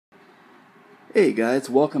Hey guys,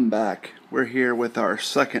 welcome back. We're here with our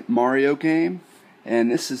second Mario game, and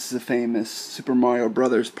this is the famous Super Mario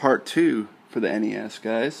Bros. Part 2 for the NES,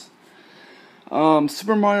 guys.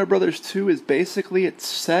 Super Mario Bros. 2 is basically, it's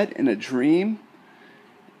set in a dreamland,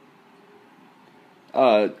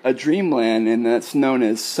 and that's known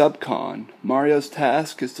as Subcon. Mario's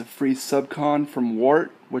task is to free Subcon from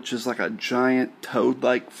Wart, which is like a giant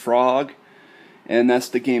toad-like frog, and that's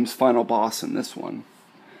the game's final boss in this one.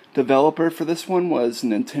 Developer for this one was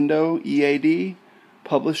Nintendo EAD,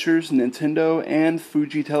 publishers Nintendo and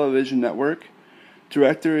Fuji Television Network.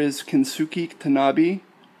 Director is Kensuke Tanabe,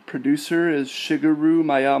 producer is Shigeru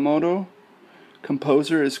Miyamoto,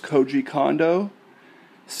 composer is Koji Kondo,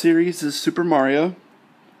 series is Super Mario,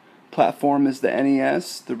 platform is the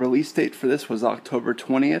NES. The release date for this was October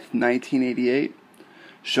 20th, 1988.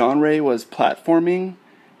 Genre was platforming,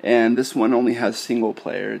 and this one only has single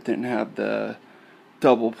player. It didn't have the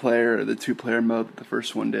double player or the two-player mode that the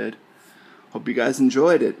first one did. Hope you guys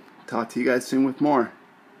enjoyed it. Talk to you guys soon with more.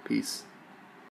 Peace.